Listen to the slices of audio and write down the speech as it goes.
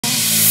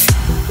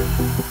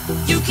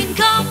You can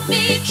call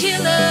me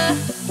killer,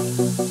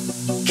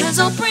 'cause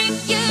I'll bring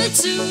you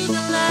to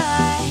the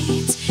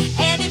light.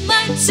 And it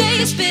might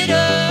taste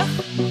bitter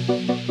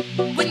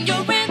when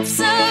you're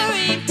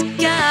answering to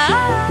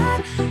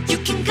God. You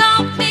can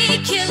call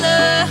me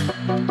killer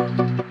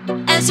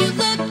as you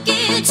look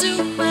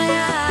into my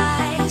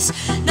eyes.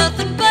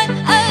 Nothing but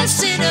a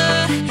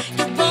sinner,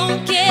 you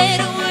won't get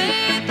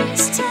away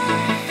this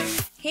time.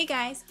 Hey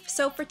guys,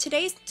 so for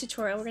today's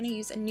tutorial we're going to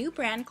use a new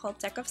brand called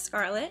Deck of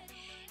Scarlet.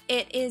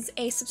 It is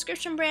a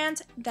subscription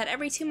brand that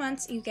every 2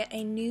 months you get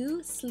a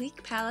new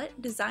sleek palette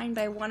designed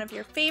by one of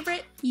your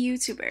favorite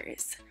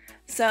YouTubers.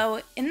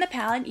 So in the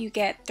palette you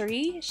get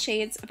 3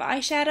 shades of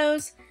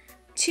eyeshadows,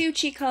 2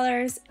 cheek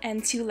colors,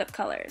 and 2 lip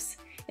colors.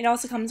 It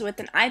also comes with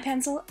an eye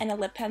pencil and a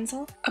lip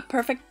pencil, a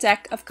perfect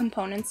deck of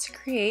components to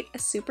create a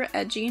super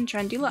edgy and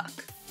trendy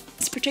look.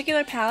 This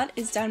particular palette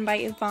is done by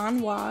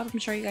Evon Wahab. I'm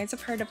sure you guys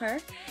have heard of her.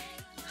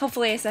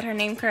 Hopefully I said her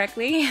name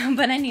correctly,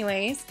 but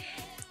anyways,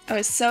 I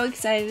was so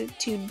excited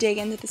to dig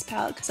into this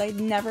palette because I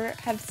never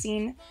have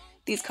seen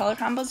these color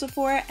combos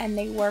before and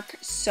they work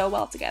so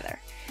well together.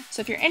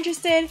 So if you're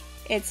interested,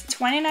 it's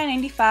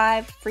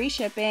 $29.95, free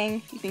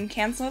shipping. You can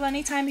cancel it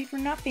anytime if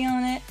you're not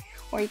feeling it,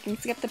 or you can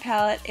skip the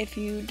palette if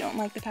you don't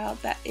like the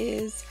palette that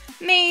is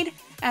made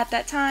at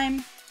that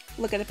time.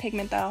 Look at the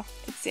pigment though,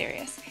 it's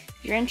serious.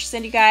 If you're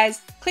interested, you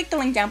guys, click the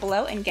link down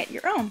below and get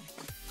your own.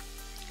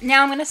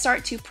 Now I'm going to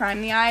start to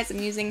prime the eyes. I'm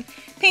using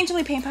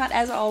Painterly Paint Pot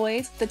as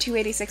always, the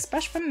 286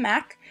 brush from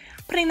MAC,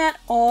 putting that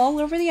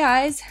all over the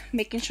eyes,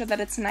 making sure that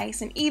it's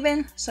nice and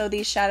even so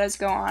these shadows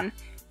go on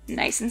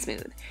nice and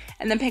smooth.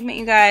 And the pigment,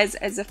 you guys,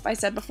 as if I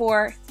said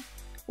before,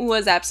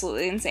 was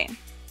absolutely insane.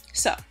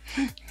 So,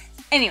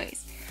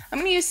 anyways, I'm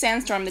going to use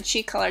Sandstorm, the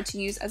cheek color, to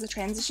use as a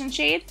transition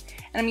shade,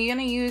 and I'm going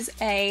to use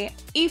a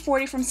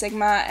E40 from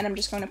Sigma, and I'm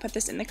just going to put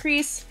this in the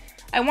crease.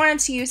 I wanted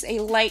to use a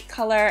light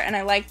color, and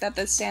I liked that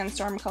the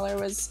Sandstorm color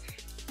was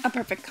a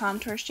perfect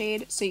contour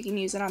shade, so you can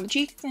use it on the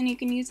cheeks and you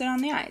can use it on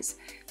the eyes.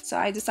 So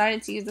I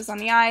decided to use this on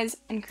the eyes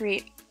and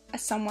create a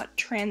somewhat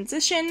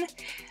transition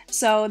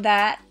so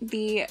that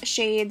the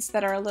shades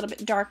that are a little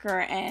bit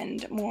darker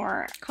and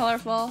more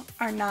colorful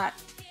are not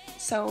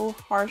so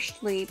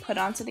harshly put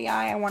onto the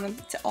eye. I wanted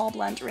it to all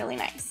blend really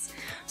nice.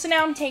 So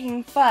now I'm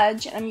taking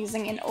Fudge and I'm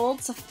using an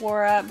old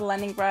Sephora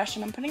blending brush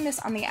and I'm putting this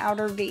on the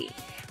outer V.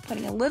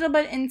 Putting a little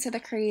bit into the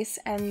crease,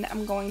 and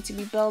I'm going to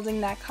be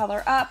building that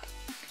color up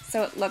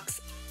so it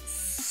looks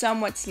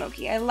somewhat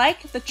smoky. I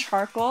like the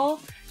charcoal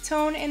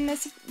tone in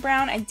this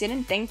brown. I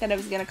didn't think that it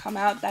was going to come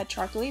out that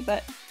charcoaly,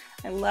 but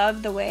I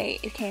love the way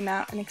it came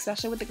out, and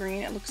especially with the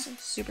green, it looks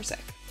super sick.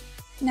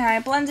 Now I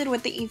blended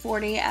with the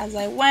E40 as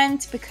I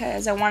went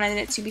because I wanted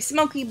it to be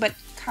smoky but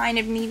kind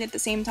of neat at the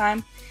same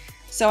time.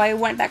 So I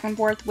went back and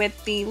forth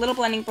with the little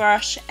blending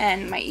brush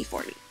and my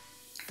E40.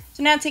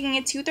 So now taking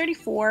a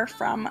 234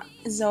 from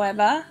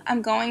Zoeva,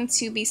 I'm going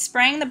to be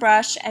spraying the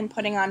brush and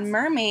putting on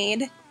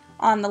Mermaid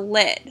on the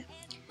lid.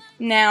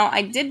 Now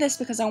I did this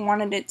because I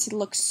wanted it to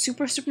look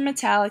super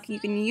metallic. You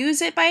can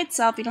use it by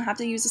itself, you don't have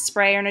to use a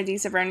spray or an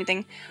adhesive or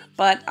anything,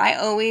 but I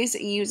always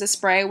use a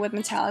spray with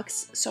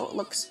metallics so it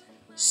looks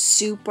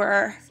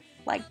super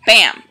like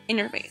bam in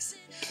your face.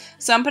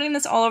 So I'm putting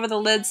this all over the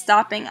lid,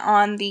 stopping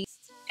on the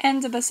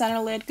end of the center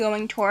lid,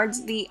 going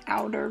towards the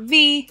outer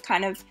V,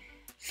 kind of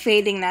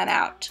fading that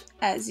out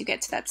as you get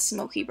to that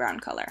smoky brown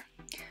color.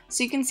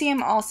 So you can see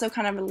I'm also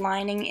kind of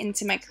lining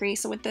into my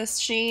crease with this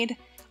shade.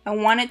 I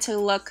want it to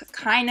look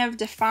kind of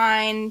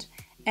defined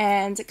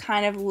and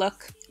kind of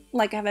look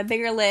like I have a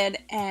bigger lid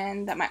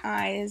and that my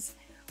eyes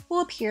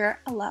will appear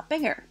a lot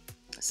bigger.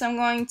 So I'm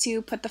going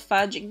to put the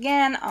Fudge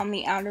again on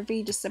the outer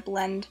V just to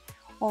blend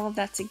all of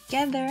that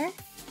together.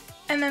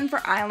 And then for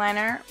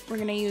eyeliner, we're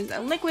going to use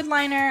a liquid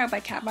liner by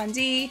Kat Von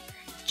D.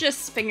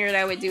 Just figured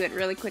I would do it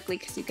really quickly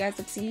because you guys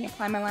have seen me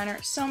apply my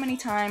liner so many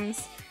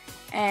times.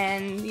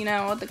 And, you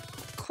know, the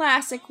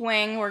classic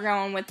wing we're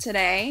going with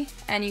today.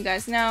 And you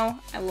guys know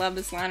I love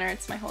this liner.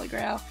 It's my holy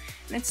grail.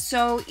 And it's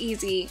so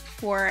easy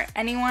for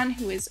anyone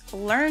who is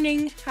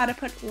learning how to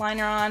put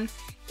liner on.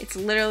 It's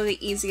literally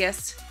the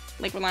easiest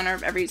liquid liner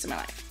I've ever used in my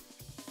life.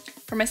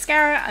 For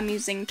mascara, I'm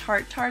using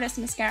Tarte's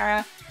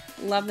mascara.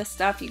 Love this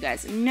stuff, you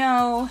guys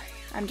know.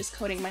 I'm just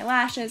coating my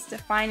lashes,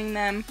 defining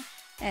them,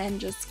 and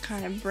just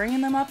kind of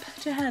bringing them up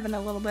to heaven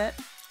a little bit.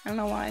 I don't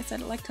know why I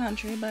said it like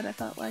country, but I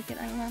felt like it,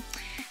 I don't know.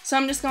 So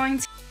I'm just going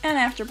to, and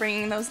after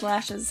bringing those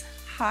lashes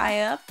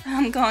high up,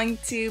 I'm going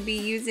to be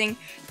using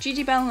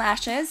GigiBelle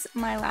Lashes,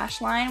 my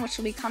lash line, which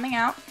will be coming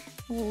out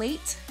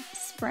late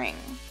spring.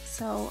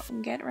 So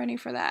get ready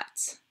for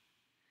that.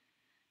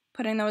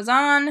 Putting those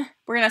on,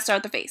 we're going to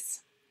start the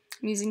face.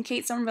 I'm using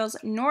Kate Somerville's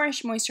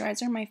Nourish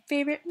Moisturizer, my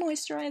favorite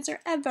moisturizer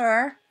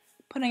ever.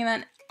 Putting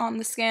that on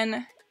the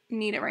skin.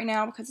 Need it right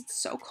now because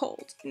it's so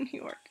cold in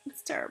New York.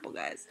 It's terrible,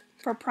 guys.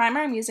 For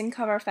primer, I'm using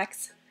Cover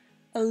FX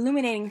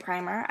Illuminating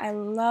Primer. I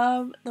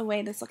love the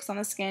way this looks on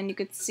the skin. You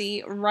could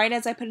see right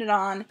as I put it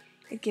on,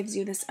 it gives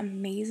you this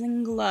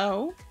amazing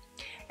glow.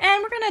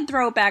 And we're going to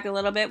throw it back a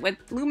little bit with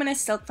Luminous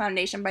Silk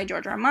Foundation by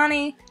Giorgio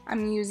Armani.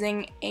 I'm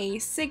using a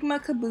Sigma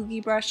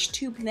Kabuki brush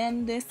to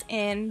blend this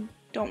in.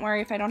 Don't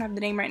worry if I don't have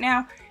the name right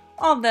now.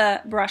 All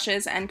the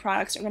brushes and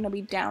products are going to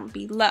be down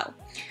below.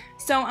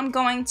 So I'm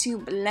going to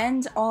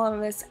blend all of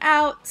this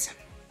out.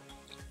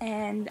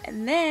 And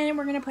then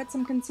we're going to put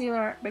some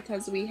concealer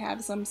because we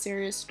have some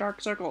serious dark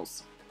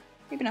circles.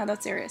 Maybe not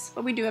that serious,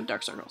 but we do have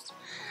dark circles.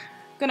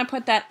 I'm going to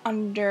put that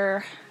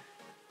under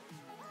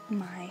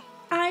my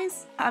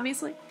eyes,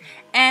 obviously.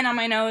 And on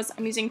my nose,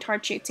 I'm using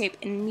Tarte Shape Tape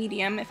in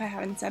medium. If I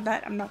haven't said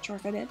that, I'm not sure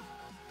if I did.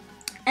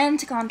 And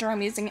to contour,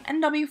 I'm using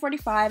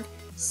NW45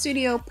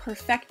 Studio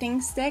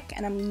Perfecting Stick,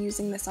 and I'm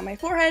using this on my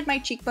forehead, my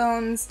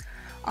cheekbones,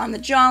 on the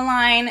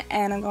jawline,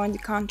 and I'm going to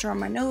contour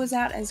my nose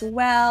out as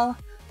well.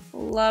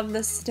 Love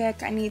this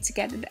stick. I need to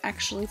get it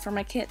actually for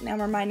my kit, now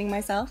I'm reminding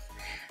myself.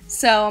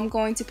 So I'm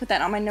going to put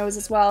that on my nose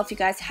as well. If you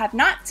guys have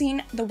not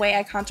seen the way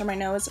I contour my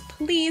nose,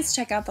 please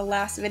check out the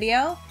last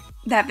video.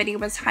 That video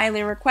was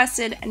highly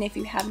requested, and if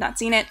you have not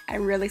seen it, I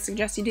really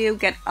suggest you do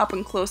get up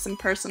and close and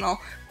personal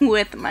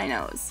with my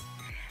nose.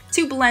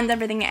 To blend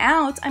everything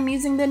out, I'm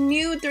using the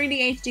new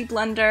 3D HD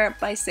blender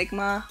by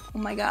Sigma. Oh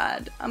my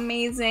god,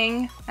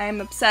 amazing. I'm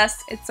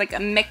obsessed. It's like a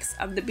mix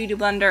of the Beauty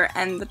Blender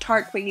and the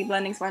Tarte Quickie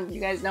Blending Sponge. You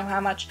guys know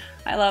how much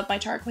I love my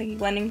Tarte Quickie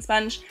Blending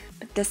Sponge,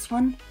 but this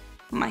one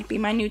might be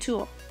my new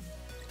tool.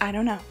 I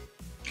don't know.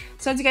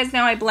 So as you guys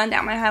know, I blend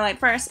out my highlight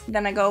first,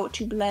 then I go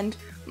to blend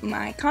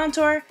my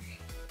contour,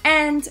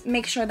 and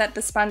make sure that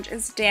the sponge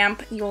is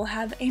damp. You'll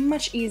have a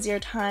much easier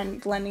time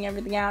blending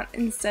everything out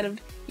instead of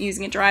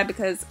using it dry,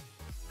 because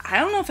I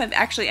don't know if I've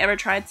actually ever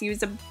tried to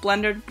use a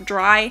blender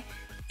dry.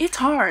 It's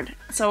hard.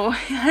 So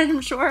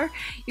I'm sure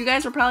you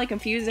guys were probably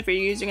confused if you're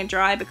using it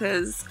dry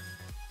because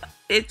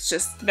it's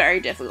just very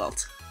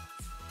difficult.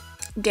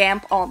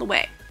 Damp all the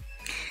way.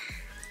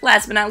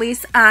 Last but not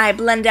least, I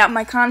blend out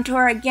my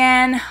contour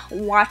again.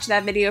 Watch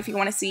that video if you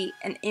want to see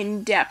an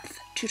in-depth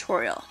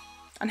tutorial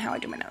on how I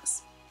do my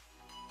nose.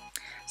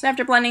 So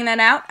after blending that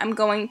out, I'm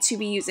going to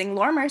be using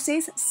Laura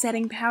Mercier's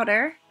setting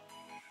powder,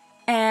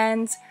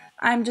 and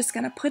I'm just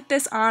going to put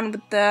this on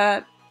with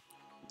the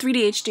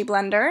 3D HD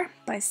blender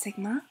by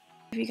Sigma.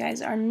 If you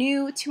guys are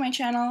new to my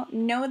channel,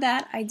 know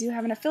that I do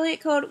have an affiliate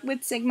code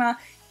with Sigma.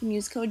 You can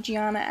use code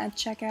Gianna at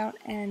checkout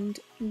and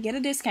get a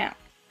discount.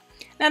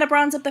 Now to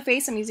bronze up the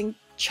face, I'm using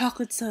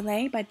Chocolate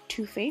Soleil by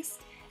Too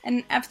Faced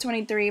and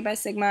F23 by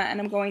Sigma, and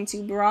I'm going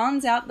to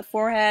bronze out the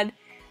forehead,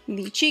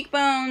 the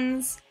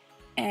cheekbones,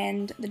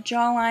 and the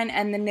jawline,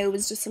 and the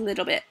nose just a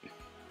little bit.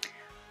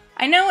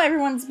 I know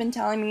everyone's been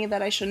telling me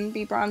that I shouldn't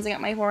be bronzing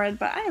up my forehead,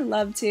 but I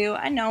love to.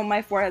 I know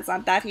my forehead's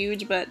not that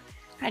huge, but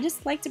I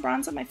just like to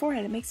bronze up my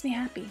forehead. It makes me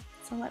happy.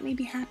 So let me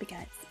be happy,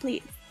 guys,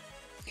 please.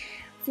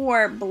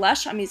 For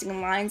blush, I'm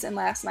using Lines and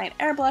Last Night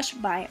Air Blush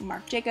by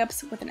Marc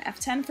Jacobs with an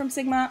F10 from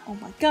Sigma. Oh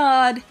my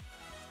god.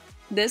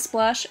 This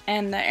blush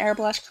and the Air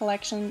Blush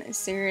collection is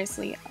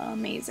seriously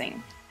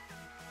amazing.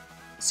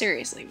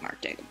 Seriously,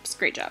 Marc Jacobs,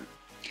 great job.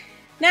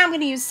 Now I'm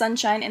going to use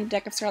Sunshine in the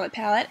Deck of Scarlet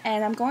palette,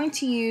 and I'm going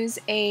to use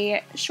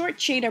a short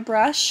shader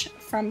brush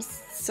from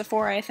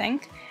Sephora, I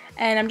think,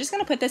 and I'm just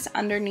going to put this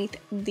underneath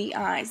the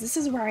eyes. This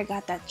is where I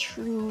got that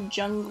true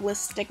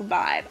junglistic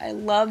vibe. I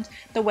loved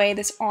the way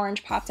this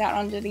orange popped out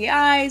under the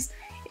eyes.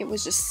 It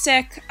was just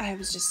sick. I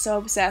was just so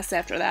obsessed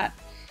after that.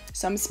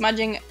 So I'm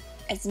smudging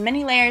as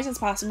many layers as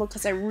possible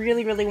because I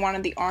really, really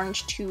wanted the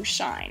orange to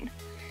shine.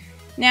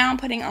 Now I'm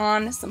putting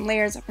on some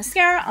layers of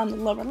mascara on the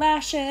lower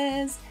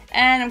lashes,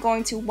 and I'm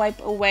going to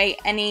wipe away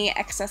any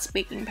excess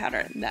baking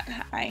powder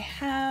that I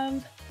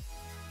have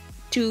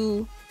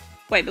to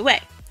wipe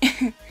away.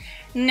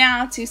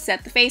 Now to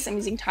set the face, I'm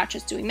using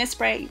Tatcha's Dewy Mist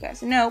Spray. You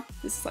guys know,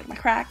 this is like my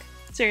crack,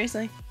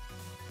 seriously.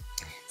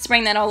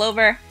 Spraying that all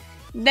over.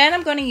 Then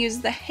I'm going to use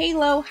the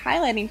Halo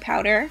highlighting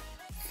powder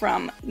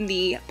from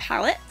the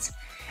palette.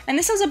 And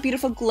this has a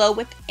beautiful glow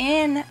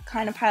within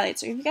kind of highlight.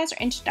 So if you guys are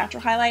into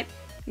natural highlight,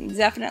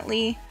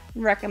 definitely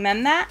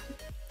recommend that.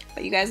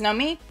 But you guys know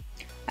me.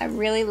 I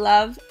really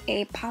love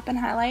a pop-in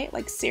highlight,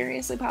 like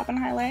seriously pop-in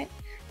highlight,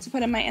 to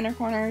put in my inner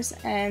corners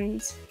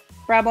and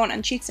brow bone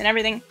and cheeks and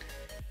everything.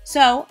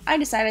 So I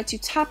decided to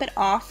top it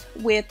off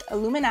with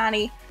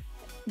Illuminati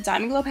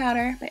Diamond Glow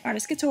Powder by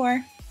Artist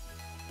Couture.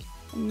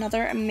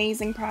 Another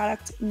amazing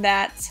product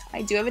that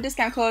I do have a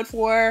discount code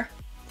for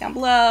down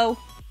below.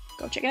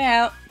 Go check it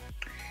out.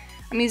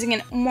 I'm using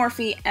an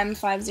Morphe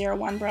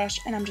M501 brush,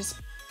 and I'm just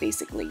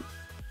basically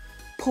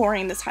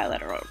pouring this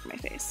highlighter over my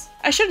face.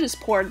 I should have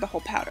just poured the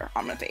whole powder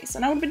on my face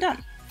and I would have been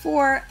done.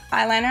 For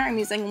eyeliner, I'm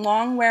using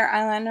Long Wear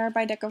Eyeliner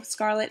by Deck of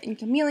Scarlet in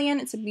Chameleon.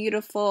 It's a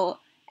beautiful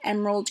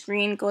emerald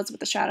green, goes with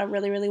the shadow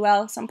really, really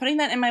well. So I'm putting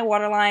that in my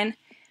waterline.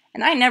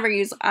 And I never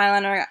use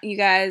eyeliner, you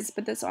guys,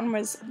 but this one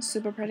was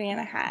super pretty and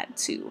I had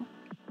to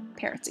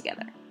pair it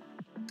together.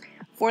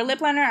 For lip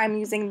liner, I'm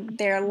using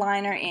their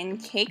liner in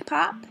Cake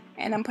Pop,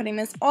 and I'm putting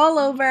this all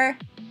over.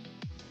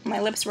 My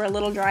lips were a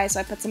little dry, so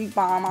I put some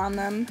balm on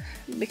them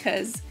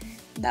because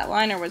that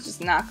liner was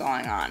just not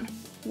going on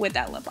with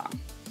that lip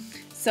balm.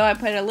 So I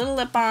put a little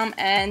lip balm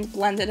and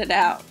blended it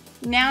out.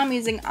 Now I'm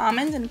using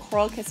Almond and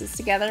Coral Kisses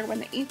together with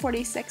the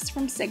E46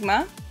 from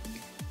Sigma.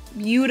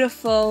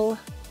 Beautiful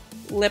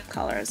lip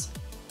colors.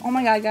 Oh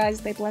my god,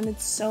 guys, they blended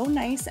so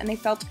nice and they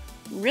felt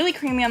really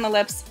creamy on the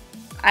lips.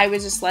 I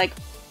was just like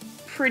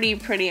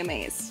pretty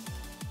amazed.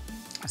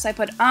 So I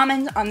put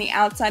Almond on the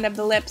outside of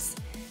the lips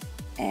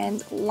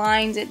and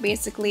lined it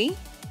basically.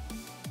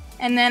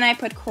 And then I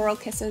put Coral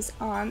Kisses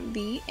on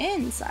the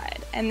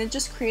inside. And it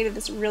just created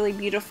this really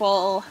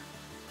beautiful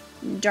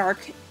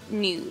dark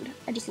nude.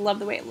 I just love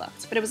the way it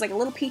looked. But it was like a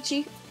little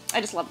peachy.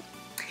 I just love it.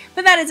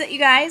 But that is it, you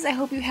guys. I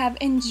hope you have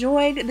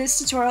enjoyed this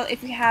tutorial.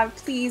 If you have,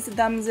 please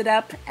thumbs it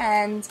up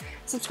and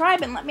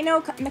subscribe and let me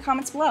know in the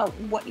comments below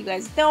what you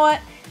guys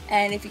thought.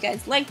 And if you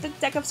guys like the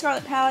Deck of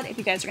Scarlet palette, if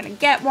you guys are going to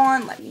get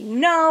one, let me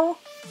know.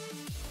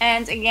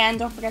 And again,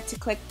 don't forget to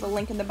click the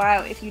link in the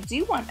bio if you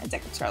do want a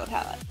Deck of Scarlet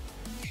palette.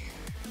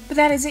 But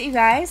that is it, you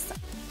guys.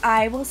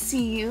 I will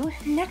see you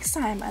next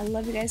time. I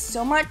love you guys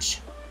so much.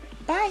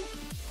 Bye.